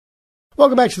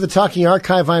Welcome back to the Talking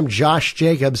Archive. I'm Josh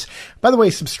Jacobs. By the way,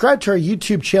 subscribe to our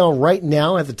YouTube channel right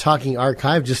now at the Talking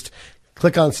Archive. Just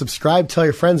click on subscribe, tell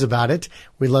your friends about it.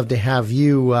 We'd love to have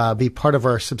you be part of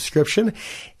our subscription.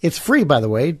 It's free, by the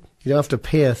way. You don't have to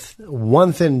pay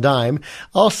one thin dime.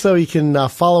 Also, you can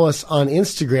follow us on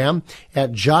Instagram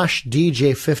at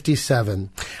JoshDJ57.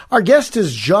 Our guest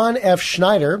is John F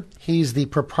Schneider. He's the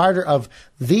proprietor of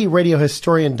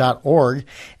theradiohistorian.org.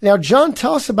 Now, John,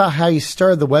 tell us about how you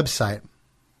started the website.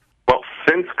 Well,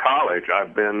 since college,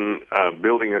 I've been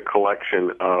building a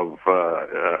collection of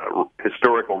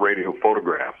historical radio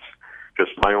photographs, just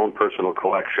my own personal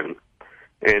collection.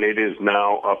 And it is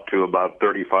now up to about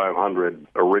 3,500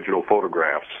 original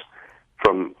photographs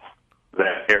from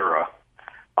that era.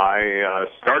 I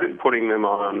started putting them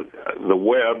on the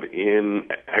web in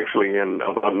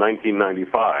about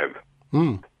 1995.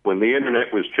 When the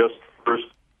internet was just first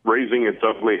raising its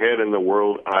ugly head in the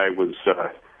world. I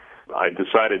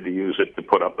decided to use it to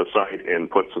put up a site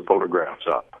and put some photographs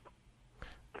up.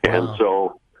 Wow. And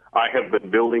so I have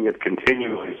been building it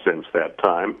continually since that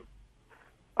time.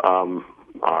 I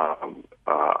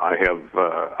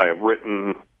have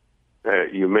written,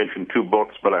 you mentioned 2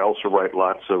 books, but I also write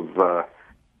lots of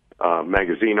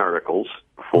magazine articles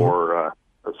for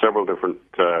several different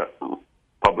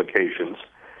publications.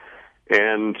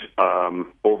 And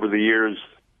over the years,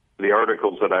 the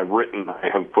articles that I've written, I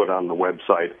have put on the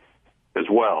website as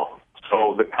well.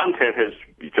 So the content has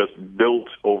just built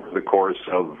over the course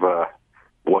of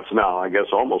what's now, I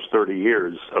guess, almost 30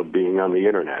 years of being on the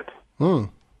internet.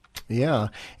 Yeah,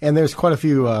 and there's quite a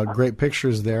few great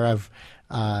pictures there.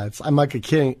 I'm like a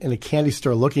kid in a candy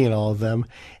store looking at all of them.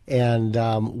 And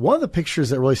one of the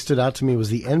pictures that really stood out to me was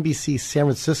the NBC San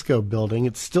Francisco building.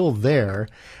 It's still there,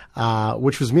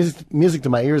 which was music to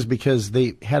my ears because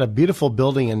they had a beautiful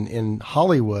building in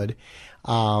Hollywood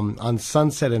on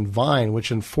Sunset and Vine,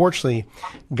 which unfortunately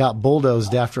got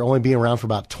bulldozed after only being around for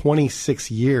about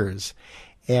 26 years.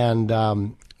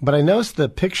 And but I noticed the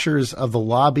pictures of the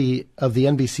lobby of the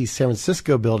NBC San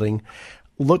Francisco building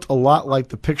looked a lot like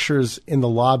the pictures in the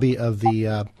lobby of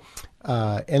the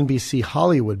NBC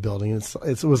Hollywood building.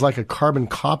 It was like a carbon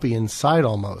copy inside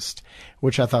almost,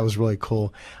 which I thought was really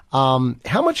cool.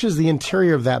 How much has the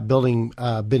interior of that building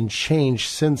been changed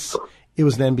since it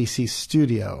was an NBC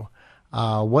studio?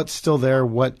 What's still there?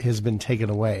 What has been taken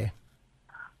away?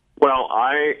 Well,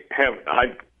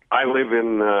 I live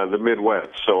in the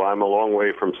Midwest, so I'm a long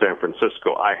way from San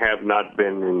Francisco. I have not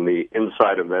been in the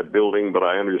inside of that building, but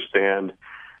I understand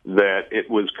that it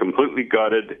was completely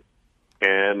gutted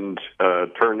and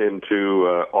turned into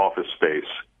office space.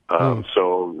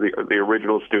 So the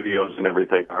original studios and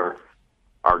everything are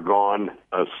gone.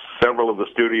 Several of the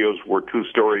studios were 2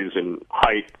 stories in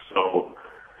height, so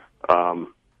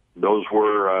those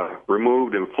were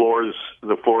removed, and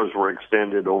the floors were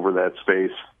extended over that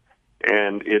space.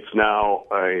 And it's now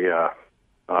a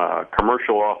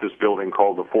commercial office building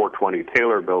called the 420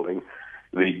 Taylor Building.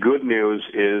 The good news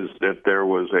is that there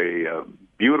was a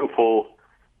beautiful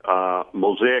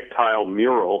mosaic tile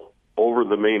mural over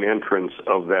the main entrance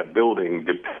of that building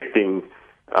depicting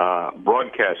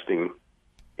broadcasting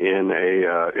in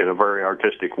a very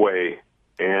artistic way.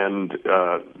 And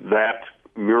that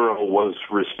mural was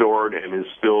restored and is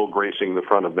still gracing the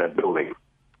front of that building.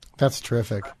 That's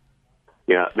terrific.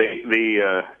 Yeah,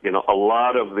 a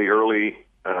lot of the early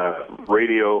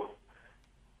radio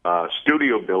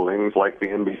studio buildings, like the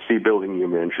NBC building you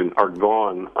mentioned, are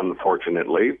gone,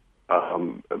 unfortunately.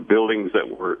 Buildings that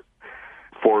were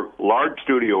for large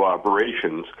studio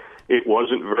operations, it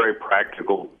wasn't very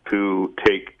practical to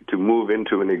move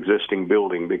into an existing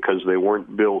building because they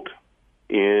weren't built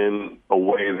in a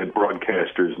way that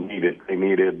broadcasters needed. They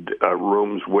needed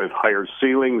rooms with higher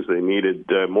ceilings. They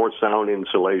needed more sound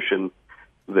insulation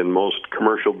than most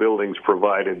commercial buildings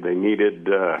provided. They needed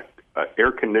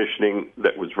air conditioning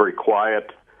that was very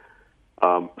quiet.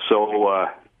 So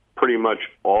pretty much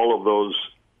all of those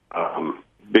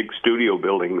big studio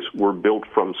buildings were built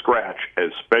from scratch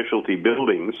as specialty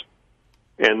buildings.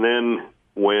 And then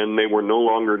when they were no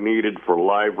longer needed for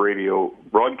live radio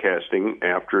broadcasting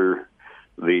after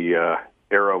the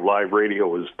era of live radio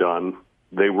was done,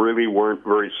 they really weren't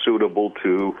very suitable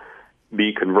to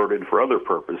be converted for other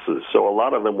purposes. So a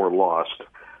lot of them were lost.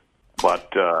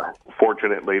 But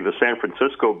fortunately, the San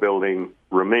Francisco building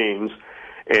remains.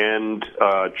 And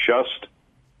just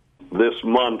this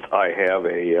month, I have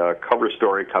a cover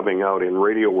story coming out in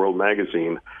Radio World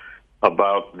magazine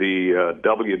about the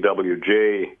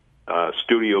WWJ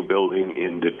studio building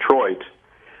in Detroit,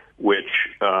 which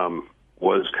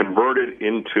was converted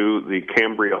into the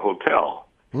Cambria Hotel.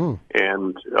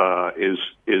 and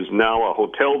is now a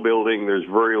hotel building. There's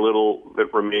very little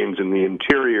that remains in the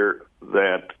interior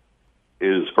that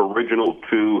is original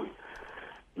to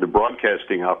the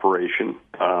broadcasting operation,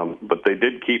 but they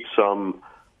did keep some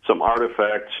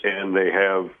artifacts, and they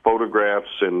have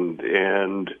photographs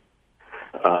and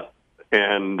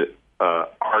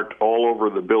art all over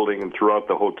the building and throughout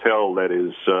the hotel that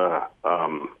is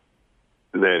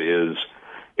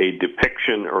a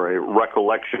depiction or a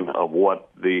recollection of what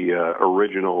the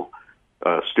original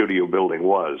studio building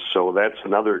was. So that's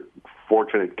another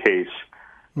fortunate case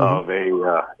of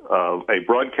a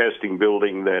broadcasting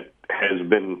building that has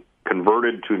been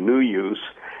converted to new use.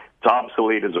 It's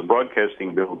obsolete as a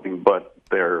broadcasting building, but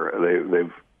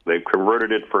they've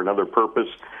converted it for another purpose,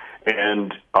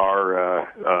 and are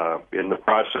in the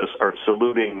process are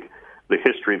saluting the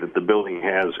history that the building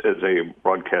has as a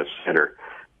broadcast center.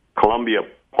 Columbia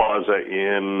Plaza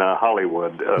in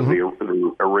Hollywood,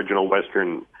 the original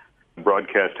Western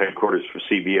broadcast headquarters for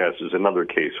CBS, is another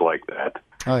case like that.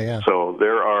 Oh, yeah. So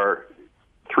there are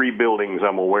 3 buildings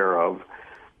I'm aware of,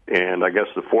 and I guess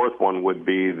the fourth one would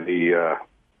be the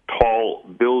tall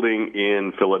building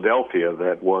in Philadelphia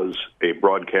that was a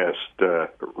broadcast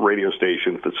radio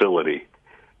station facility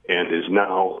and is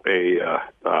now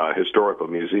a historical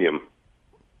museum.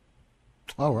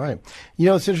 All right. You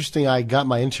know, it's interesting. I got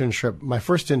my internship. My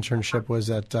first internship was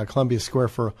at Columbia Square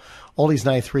for Oldies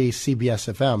 93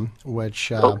 CBS FM,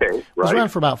 which was around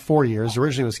for about 4 years.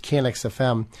 Originally it was KNX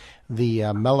FM,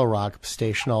 the Mellow Rock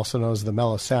station, also known as the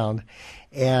Mellow Sound.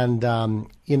 And,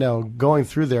 going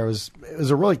through there, it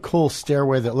was a really cool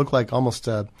stairway that looked like almost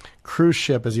a cruise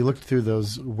ship as you looked through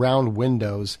those round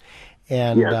windows.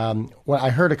 And I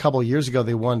heard a couple of years ago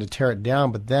they wanted to tear it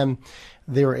down, but then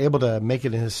they were able to make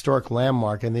it a historic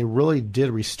landmark, and they really did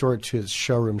restore it to its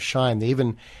showroom shine. They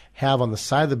even have on the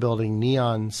side of the building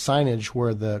neon signage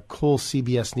where the cool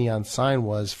CBS neon sign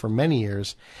was for many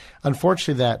years.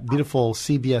 Unfortunately, that beautiful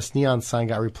CBS neon sign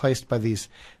got replaced by these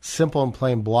simple and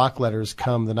plain block letters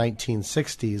come the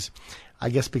 1960s,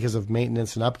 I guess because of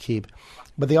maintenance and upkeep.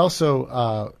 But they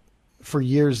also, for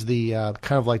years, the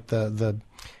kind of like the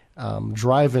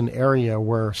drive-in area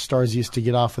where stars used to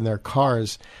get off in their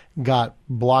cars got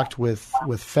blocked with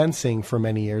fencing for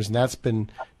many years, and that's been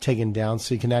taken down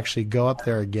so you can actually go up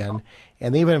there again.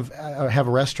 And they even have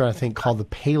a restaurant, I think, called the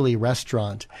Paley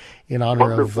Restaurant in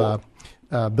honor of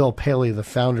Bill Paley, the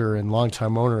founder and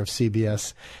longtime owner of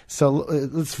CBS. So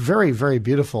it's very, very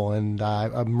beautiful, and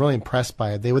I'm really impressed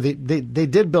by it. They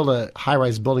did build a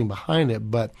high-rise building behind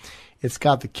it, but it's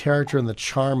got the character and the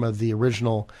charm of the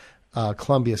original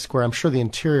Columbia Square. I'm sure the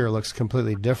interior looks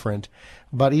completely different,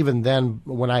 but even then,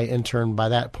 when I interned, by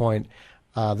that point,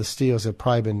 the studios had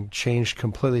probably been changed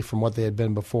completely from what they had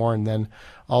been before, and then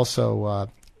also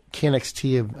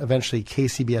KNXT, eventually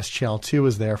KCBS Channel 2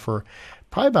 was there for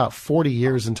probably about 40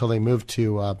 years until they moved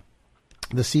to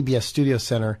the CBS Studio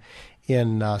Center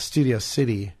in Studio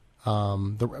City,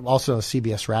 also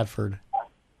CBS Radford.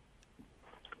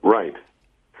 Right.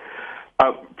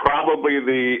 Probably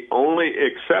the only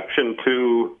exception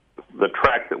to the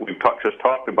track that we've just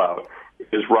talked about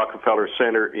is Rockefeller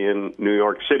Center in New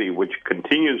York City, which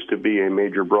continues to be a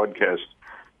major broadcast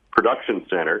production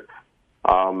center.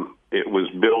 It was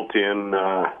built in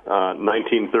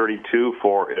 1932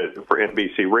 for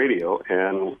NBC Radio,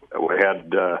 and we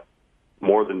had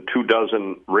more than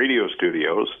 24 radio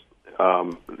studios.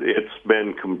 It's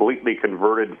been completely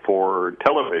converted for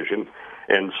television,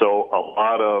 and so a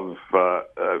lot of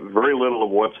very little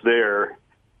of what's there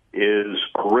is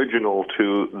original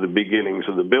to the beginnings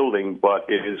of the building, but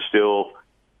it still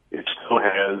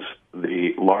has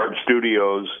the large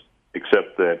studios,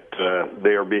 except that they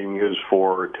are being used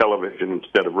for television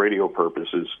instead of radio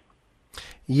purposes.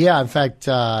 Yeah, in fact,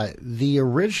 the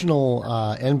original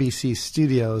NBC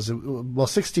studios,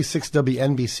 66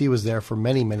 WNBC was there for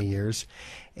many, many years.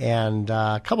 And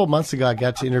a couple of months ago, I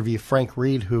got to interview Frank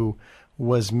Reed, who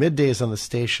was middays on the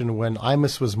station when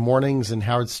Imus was mornings and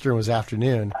Howard Stern was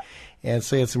afternoon. And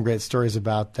so he had some great stories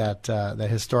about that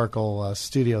historical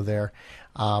studio there,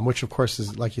 which, of course,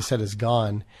 is, like you said, is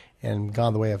gone and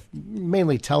gone the way of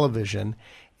mainly television.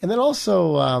 And then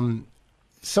also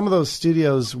some of those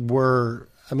studios were,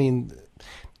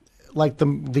 like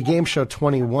the game show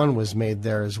 21 was made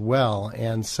there as well.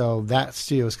 And so that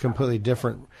studio is completely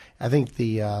different. I think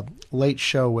the late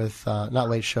show with, not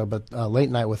late show, but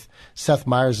late night with Seth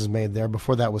Meyers is made there.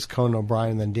 Before that was Conan O'Brien,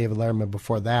 and then David Letterman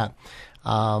before that.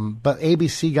 But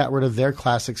ABC got rid of their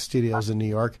classic studios in New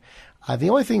York. The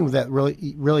only thing that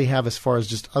really have as far as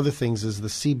just other things is the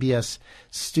CBS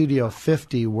Studio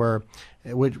 50,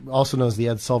 which also known as the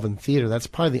Ed Sullivan Theater. That's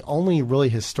probably the only really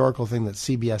historical thing that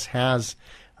CBS has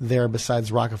there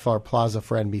besides Rockefeller Plaza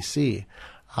for NBC.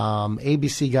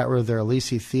 ABC got rid of their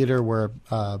Elysee Theater, where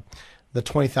the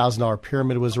 $20,000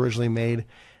 pyramid was originally made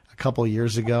a couple of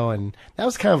years ago, and I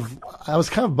was kind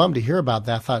of bummed to hear about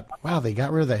that. I thought, wow, they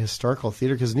got rid of that historical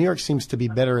theater, because New York seems to be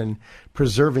better in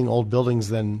preserving old buildings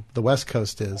than the West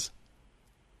Coast is.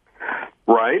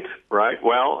 Right.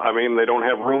 Well, I mean, they don't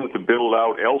have room to build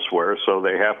out elsewhere, so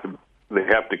they have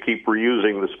to keep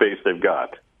reusing the space they've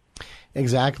got.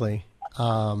 Exactly.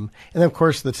 And then, of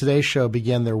course, the Today Show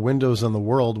began their windows on the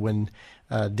world when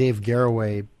Dave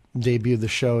Garroway debuted the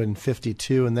show in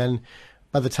 '52, and then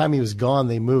by the time he was gone,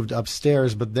 they moved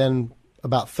upstairs. But then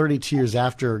about 32 years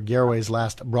after Garroway's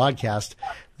last broadcast,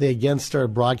 they again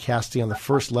started broadcasting on the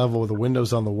first level with the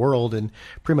windows on the world, and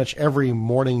pretty much every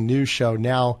morning news show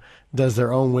now does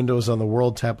their own windows on the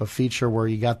world type of feature, where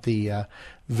you got the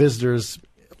visitors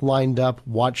lined up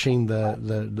watching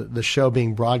the show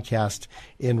being broadcast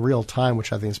in real time,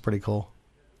 which I think is pretty cool.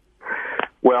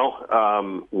 Well,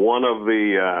 one of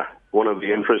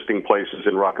the interesting places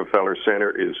in Rockefeller Center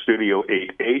is Studio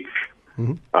 8H,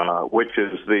 which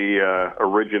is the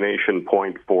origination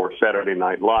point for Saturday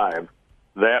Night Live.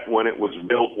 That, when it was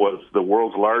built, was the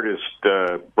world's largest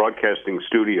broadcasting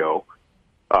studio.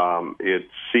 It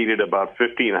seated about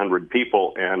 1,500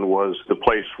 people and was the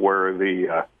place where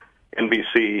the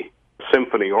NBC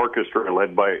Symphony Orchestra,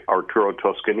 led by Arturo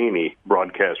Toscanini,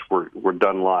 broadcasts were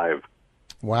done live.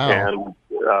 Wow. And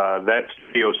that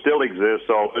studio still exists,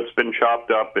 although it's been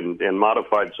chopped up and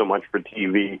modified so much for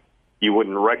TV, you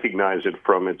wouldn't recognize it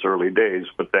from its early days,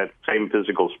 but that same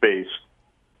physical space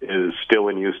is still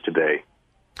in use today.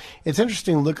 It's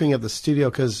interesting looking at the studio,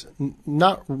 because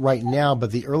not right now,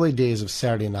 but the early days of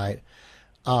Saturday night,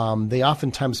 they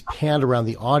oftentimes panned around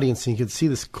the audience, and you could see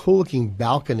this cool-looking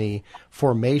balcony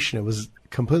formation. It was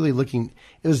it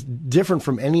was different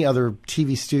from any other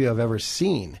TV studio I've ever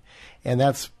seen. And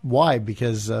that's why,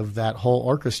 because of that whole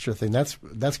orchestra thing.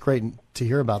 That's great to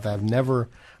hear about that.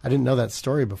 I didn't know that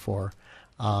story before.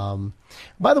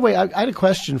 By the way, I had a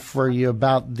question for you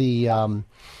about the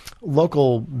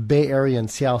local Bay Area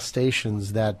and Seattle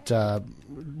stations that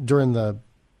during the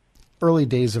early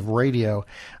days of radio,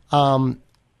 a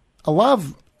lot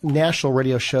of national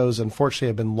radio shows, unfortunately,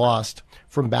 have been lost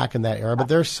from back in that era, but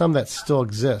there's some that still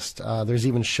exist. There's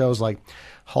even shows like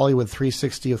Hollywood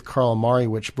 360 with Carl Amari,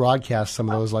 which broadcasts some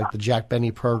of those, like the Jack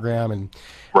Benny program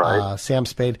and Sam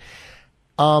Spade.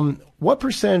 What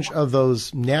percentage of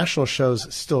those national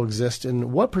shows still exist,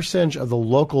 and what percentage of the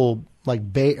local,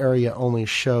 like Bay Area only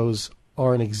shows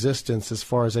are in existence as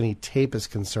far as any tape is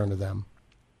concerned of them?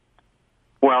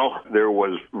 Well, there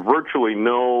was virtually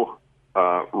no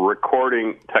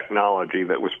recording technology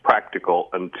that was practical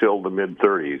until the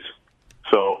mid-'30s.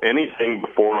 So anything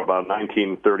before about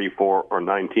 1934 or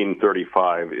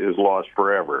 1935 is lost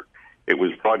forever. It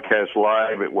was broadcast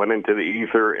live, it went into the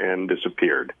ether and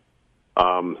disappeared.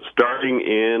 Starting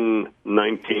in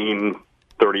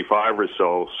 1935 or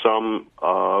so, some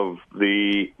of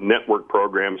the network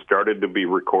programs started to be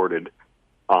recorded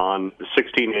on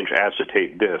 16-inch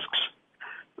acetate discs.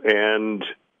 And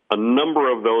a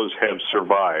number of those have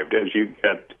survived. As you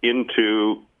get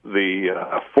into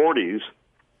the 40s,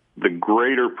 the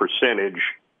greater percentage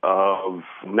of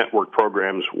network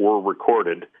programs were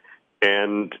recorded,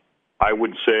 and I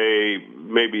would say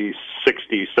maybe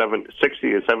 60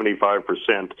 to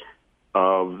 75%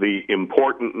 of the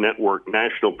important network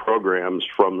national programs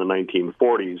from the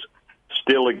 1940s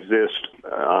still exist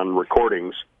on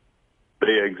recordings.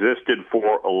 They existed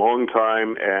for a long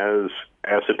time as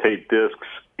acetate discs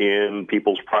in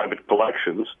people's private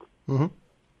collections,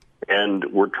 and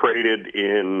were traded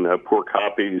in poor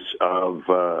copies of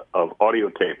audio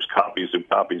tapes, copies of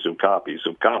copies of copies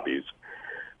of copies.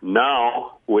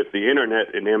 Now, with the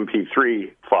Internet and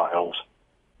MP3 files,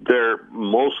 they're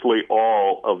mostly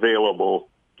all available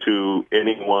to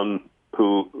anyone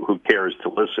who cares to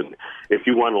listen. If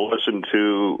you want to listen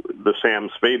to the Sam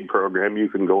Spade program, you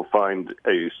can go find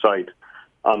a site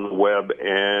on the web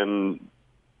and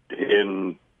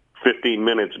in 15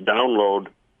 minutes download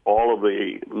all of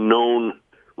the known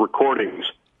recordings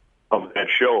of that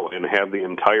show and have the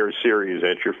entire series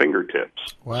at your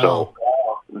fingertips. Wow. So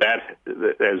that,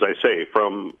 as I say,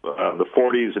 from the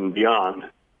 40s and beyond,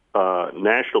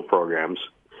 national programs,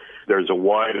 there's a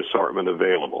wide assortment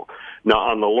available. Now,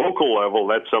 on the local level,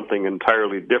 that's something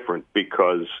entirely different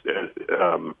because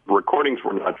recordings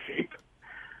were not cheap,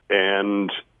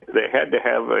 and they had to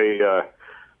have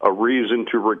a reason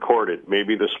to record it.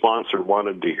 Maybe the sponsor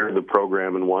wanted to hear the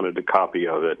program and wanted a copy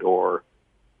of it, or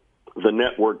the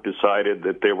network decided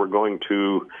that they were going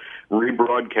to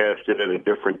rebroadcast it at a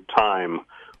different time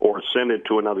or send it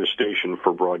to another station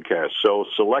for broadcast. So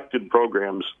selected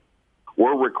programs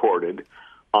were recorded.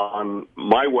 On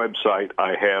my website,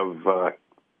 I have a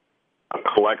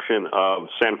collection of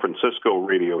San Francisco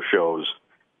radio shows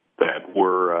that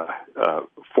were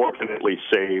fortunately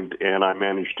saved, and I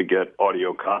managed to get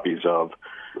audio copies of.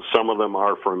 Some of them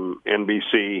are from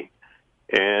NBC,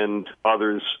 and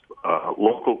others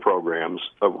local programs.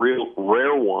 A real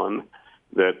rare one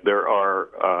that there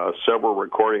are several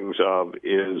recordings of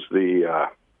is the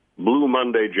Blue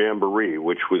Monday Jamboree,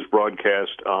 which was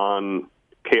broadcast on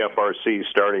KFRC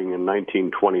starting in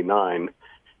 1929,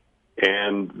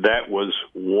 and that was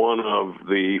one of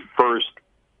the first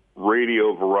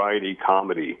radio variety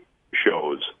comedy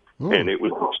shows, and it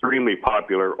was extremely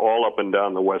popular all up and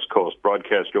down the West Coast,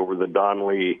 broadcast over the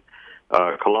Donnelly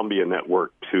Columbia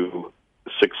network to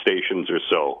 6 stations or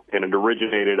so, and it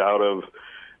originated out of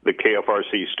the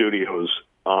KFRC studios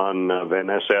on Van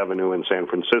Ness Avenue in San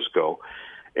Francisco,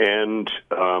 and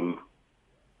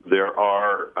there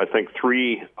are, I think,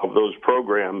 3 of those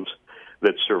programs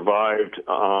that survived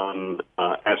on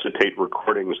acetate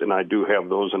recordings, and I do have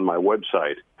those on my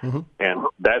website. Mm-hmm. And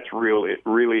that's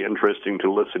really interesting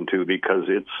to listen to because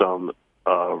it's some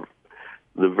of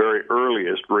the very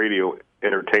earliest radio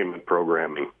entertainment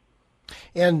programming.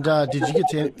 And did you get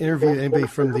to interview anybody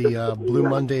from the Blue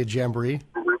Monday Jamboree?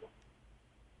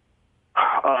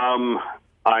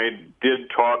 I did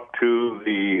talk to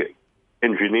the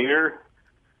engineer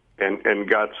and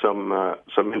got some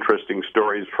interesting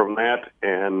stories from that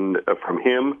and from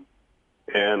him.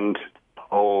 And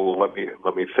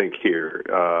let me think here.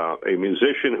 A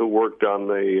musician who worked on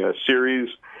the series,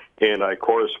 and I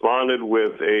corresponded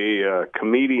with a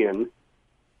comedian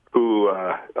who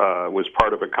was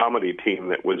part of a comedy team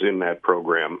that was in that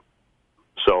program.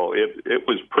 So it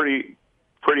was pretty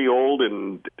old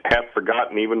and half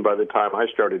forgotten even by the time I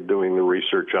started doing the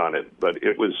research on it. But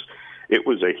it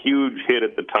was a huge hit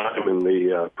at the time, and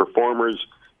the performers,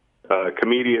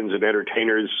 comedians, and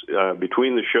entertainers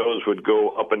between the shows would go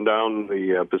up and down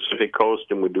the Pacific Coast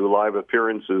and would do live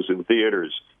appearances in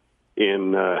theaters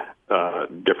in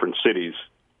different cities.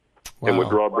 Wow. And would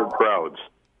draw big crowds.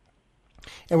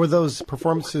 And were those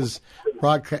performances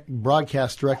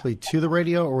broadcast directly to the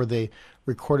radio, or were they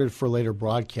recorded for later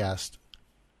broadcast?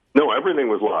 No, everything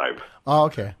was live. Oh,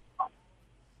 okay.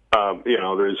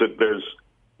 There's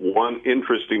one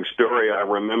interesting story I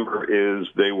remember is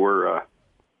they were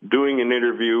doing an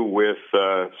interview with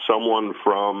someone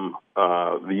from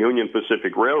the Union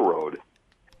Pacific Railroad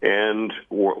and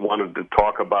wanted to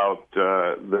talk about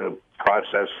the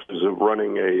processes of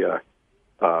running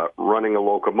a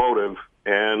locomotive.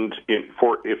 And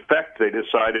for effect, they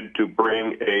decided to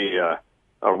bring a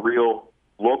real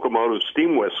locomotive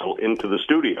steam whistle into the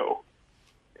studio.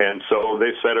 And so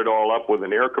they set it all up with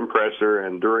an air compressor,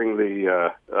 and during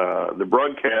the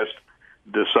broadcast,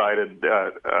 decided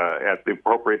at the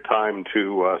appropriate time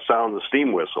to sound the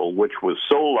steam whistle, which was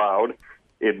so loud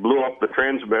it blew up the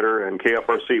transmitter, and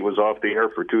KFRC was off the air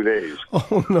for 2 days.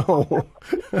 Oh no!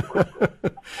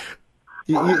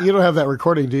 You don't have that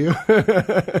recording, do you?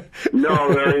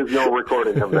 No, there is no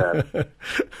recording of that.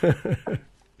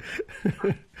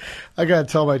 I got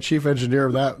to tell my chief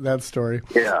engineer that story.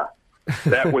 Yeah.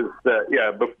 That was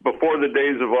before the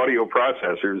days of audio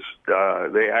processors.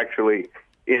 They actually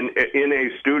in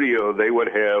a studio they would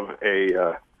have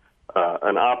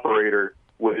an operator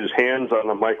with his hands on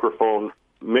the microphone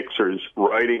mixers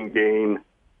writing gain.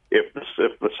 If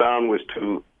the sound was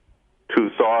too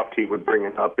soft, he would bring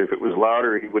it up. If it was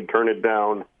louder, he would turn it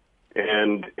down.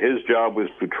 And his job was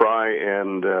to try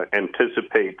and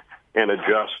anticipate and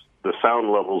adjust the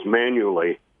sound levels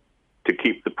manually to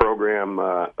keep the program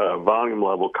volume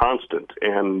level constant.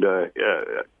 And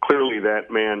clearly that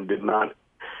man did not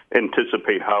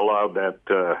anticipate how loud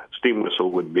that steam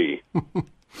whistle would be.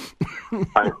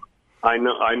 I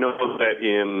know that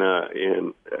in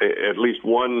at least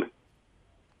one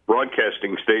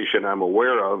broadcasting station I'm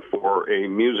aware of for a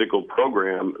musical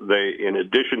program, they, in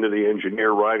addition to the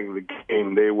engineer writing the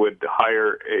game, they would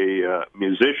hire a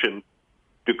musician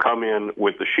to come in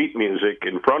with the sheet music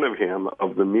in front of him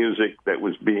of the music that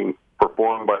was being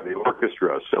performed by the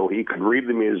orchestra, so he could read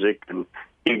the music and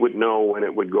he would know when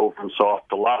it would go from soft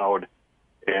to loud,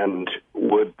 and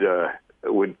would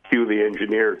cue the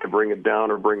engineer to bring it down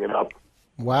or bring it up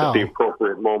at the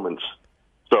appropriate moments.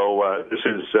 So this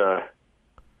is,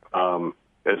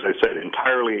 as I said,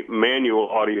 entirely manual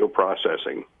audio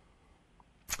processing.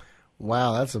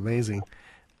 Wow, that's amazing.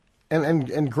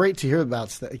 And great to hear about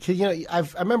that. You know, I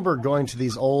remember going to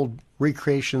these old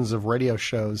recreations of radio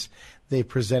shows they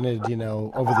presented, you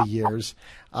know, over the years.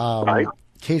 Right.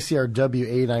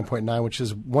 KCRW 89.9, which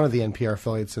is one of the NPR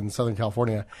affiliates in Southern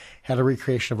California, had a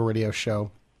recreation of a radio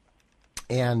show.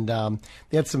 And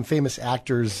they had some famous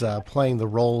actors playing the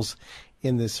roles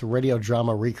in this radio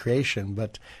drama recreation,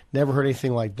 but never heard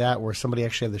anything like that where somebody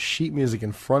actually had the sheet music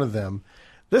in front of them.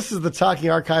 This is the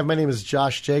Talking Archive. My name is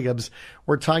Josh Jacobs.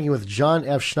 We're talking with John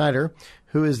F Schneider,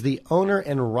 who is the owner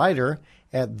and writer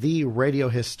at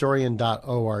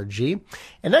theradiohistorian.org.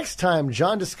 And next time,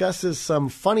 John discusses some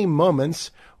funny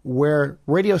moments where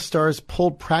radio stars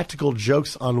pulled practical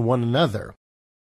jokes on one another.